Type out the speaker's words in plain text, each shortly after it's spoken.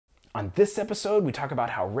On this episode, we talk about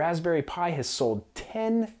how Raspberry Pi has sold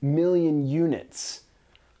 10 million units.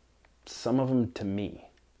 Some of them to me.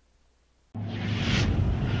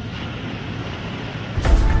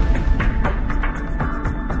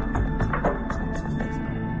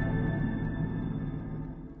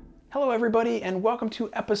 Hello everybody, and welcome to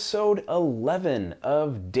episode 11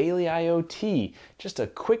 of Daily IoT. Just a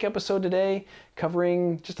quick episode today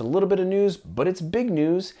covering just a little bit of news, but it's big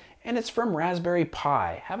news, and it's from Raspberry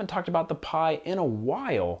Pi. Haven't talked about the Pi in a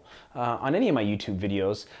while on any of my YouTube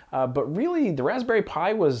videos, but really the Raspberry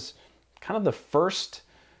Pi was kind of the first,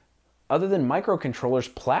 other than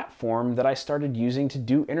microcontrollers, platform that I started using to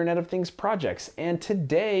do Internet of Things projects. And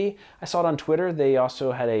today, I saw it on Twitter, they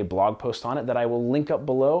also had a blog post on it that I will link up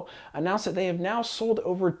below, announced that they have now sold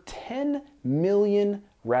over 10 million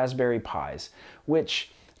Raspberry Pis,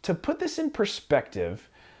 which, to put this in perspective,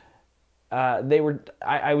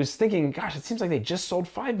 I was thinking, gosh, it seems like they just sold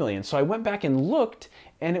 5 million. So I went back and looked,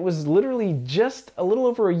 and it was literally just a little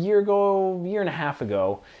over a year ago, year and a half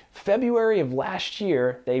ago, February of last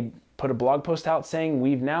year, they put a blog post out saying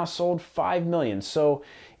we've now sold 5 million. So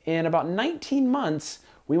in about 19 months,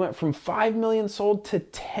 we went from 5 million sold to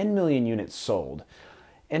 10 million units sold.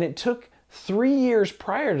 And it took 3 years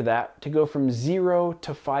prior to that to go from 0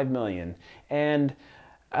 to 5 million. And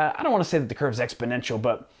I don't want to say that the curve's exponential,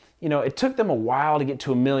 but you know, it took them a while to get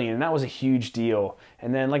to 1 million, and that was a huge deal.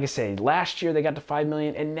 And then, like I say, last year they got to 5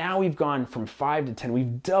 million, and now we've gone from 5 to 10.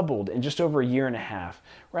 We've doubled in just over a year and a half.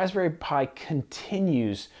 Raspberry Pi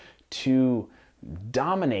continues to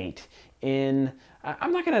dominate in,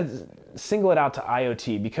 I'm not going to single it out to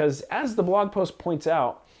IoT, because as the blog post points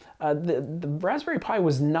out, the Raspberry Pi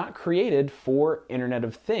was not created for Internet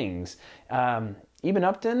of Things. Eben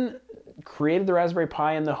Upton created the Raspberry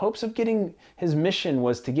Pi in the hopes of getting, his mission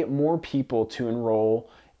was to get more people to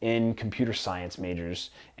enroll in computer science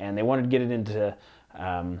majors, and they wanted to get it into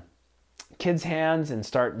kids' hands and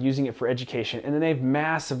start using it for education, and then they've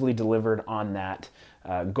massively delivered on that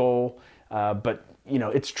goal, but you know,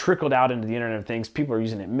 it's trickled out into the Internet of Things. People are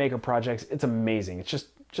using it in maker projects. It's amazing. It's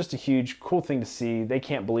just a huge, cool thing to see. They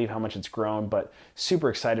can't believe how much it's grown, but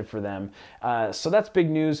super excited for them. So that's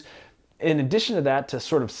big news. In addition to that, to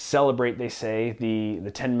sort of celebrate, they say,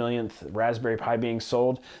 the 10 millionth Raspberry Pi being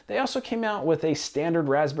sold, they also came out with a standard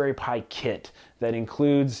Raspberry Pi kit that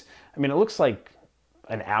includes, I mean, it looks like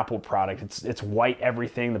an Apple product. It's white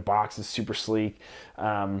everything. The box is super sleek.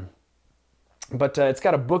 But it's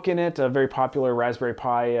got a book in it, a very popular Raspberry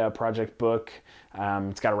Pi project book.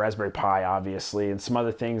 It's got a Raspberry Pi, obviously, and some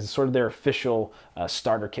other things. It's sort of their official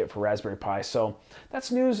starter kit for Raspberry Pi. So that's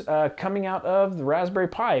news coming out of the Raspberry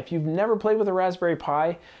Pi. If you've never played with a Raspberry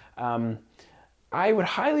Pi, I would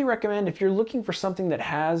highly recommend, if you're looking for something that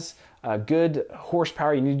has good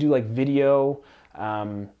horsepower, you need to do like video,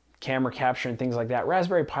 camera capture and things like that,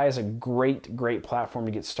 Raspberry Pi is a great platform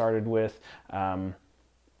to get started with.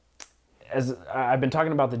 As I've been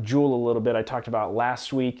talking about the Joule a little bit, I talked about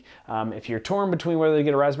last week. If you're torn between whether to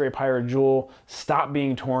get a Raspberry Pi or a Joule, stop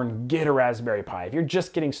being torn, get a Raspberry Pi. If you're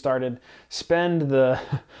just getting started, spend the,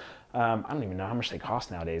 I don't even know how much they cost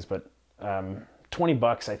nowadays, but 20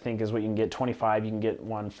 bucks I think is what you can get, 25 you can get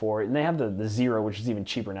one for, and they have the Zero, which is even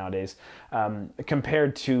cheaper nowadays,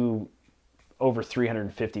 compared to over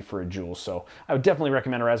 350 for a Joule. So I would definitely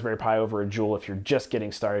recommend a Raspberry Pi over a Joule if you're just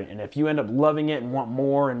getting started. And if you end up loving it and want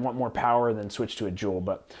more power, then switch to a Joule.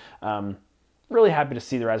 But really happy to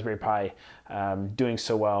see the Raspberry Pi doing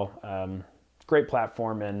so well. Great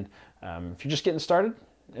platform, and if you're just getting started,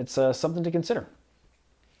 it's something to consider.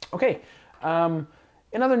 Okay.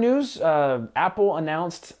 In other news, Apple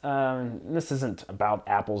announced, this isn't about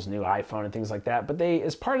Apple's new iPhone and things like that, but they,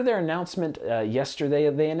 as part of their announcement yesterday,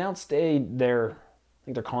 they announced I think they're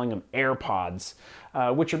calling them AirPods,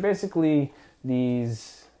 which are basically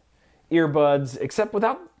these earbuds, except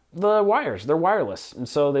without the wires. They're wireless, and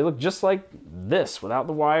so they look just like this, without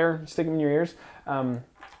the wire. You stick them in your ears.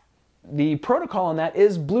 The protocol on that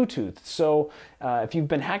is Bluetooth. So if you've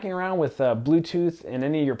been hacking around with Bluetooth in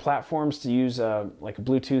any of your platforms to use like a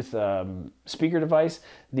Bluetooth speaker device,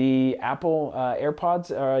 the Apple AirPods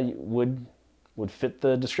would fit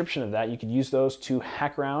the description of that. You could use those to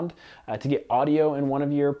hack around to get audio in one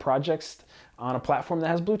of your projects on a platform that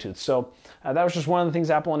has Bluetooth. So that was just one of the things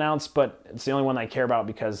Apple announced, but it's the only one I care about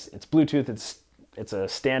because it's Bluetooth. It's a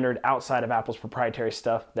standard outside of Apple's proprietary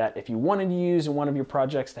stuff that if you wanted to use in one of your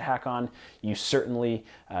projects to hack on, you certainly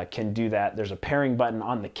can do that. There's a pairing button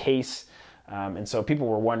on the case, and so people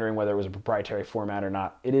were wondering whether it was a proprietary format or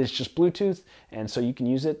not. It is just Bluetooth, and so you can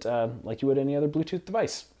use it like you would any other Bluetooth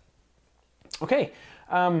device. Okay,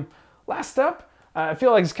 last up, I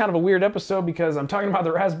feel like it's kind of a weird episode because I'm talking about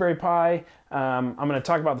the Raspberry Pi. I'm going to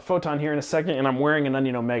talk about the Photon here in a second, and I'm wearing an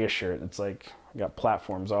Onion Omega shirt. It's like I got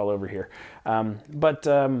platforms all over here.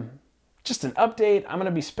 Just an update. I'm going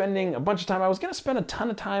to be spending a bunch of time. I was going to spend a ton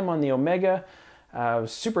of time on the Omega. I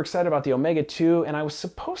was super excited about the Omega 2, and I was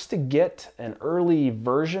supposed to get an early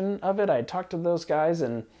version of it. I had talked to those guys,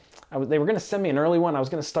 and they were going to send me an early one. I was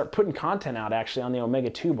going to start putting content out actually on the Omega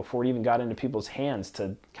 2 before it even got into people's hands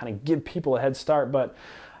to kind of give people a head start, but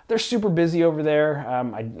they're super busy over there.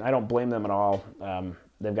 I don't blame them at all.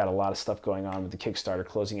 They've got a lot of stuff going on with the Kickstarter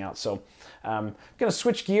closing out. So I'm going to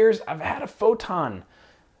switch gears. I've had a Photon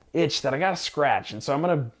itch that I got to scratch, and so I'm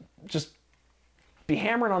going to just be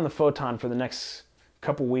hammering on the Photon for the next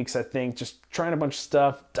couple weeks, I think, just trying a bunch of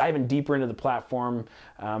stuff, diving deeper into the platform.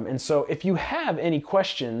 And so if you have any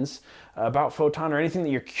questions about Photon or anything that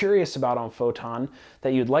you're curious about on Photon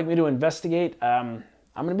that you'd like me to investigate, I'm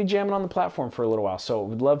going to be jamming on the platform for a little while. So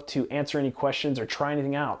would love to answer any questions or try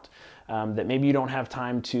anything out that maybe you don't have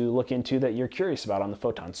time to look into that you're curious about on the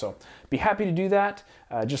Photon. So be happy to do that.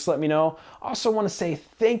 Just let me know. Also want to say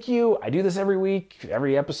thank you. I do this every week,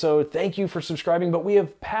 every episode. Thank you for subscribing, but we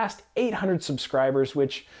have passed 800 subscribers,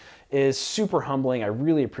 which is super humbling. I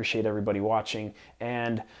really appreciate everybody watching.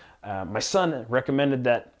 And my son recommended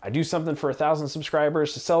that I do something for 1,000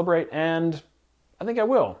 subscribers to celebrate, and I think I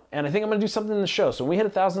will. And I think I'm going to do something in the show. So when we hit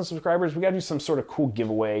 1,000 subscribers, we got to do some sort of cool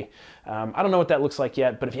giveaway. I don't know what that looks like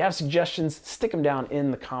yet, but if you have suggestions, stick them down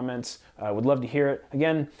in the comments. Would love to hear it.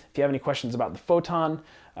 Again, if you have any questions about the Photon,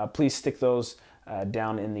 please stick those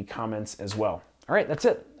down in the comments as well. All right, that's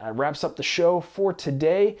it. That wraps up the show for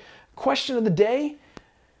today. Question of the day,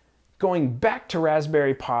 going back to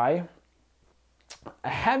Raspberry Pi.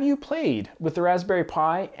 Have you played with the Raspberry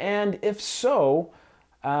Pi? And if so,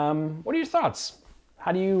 what are your thoughts?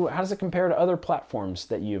 How does it compare to other platforms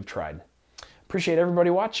that you've tried? Appreciate everybody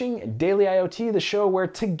watching Daily IoT, the show where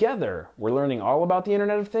together we're learning all about the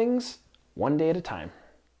Internet of Things, one day at a time.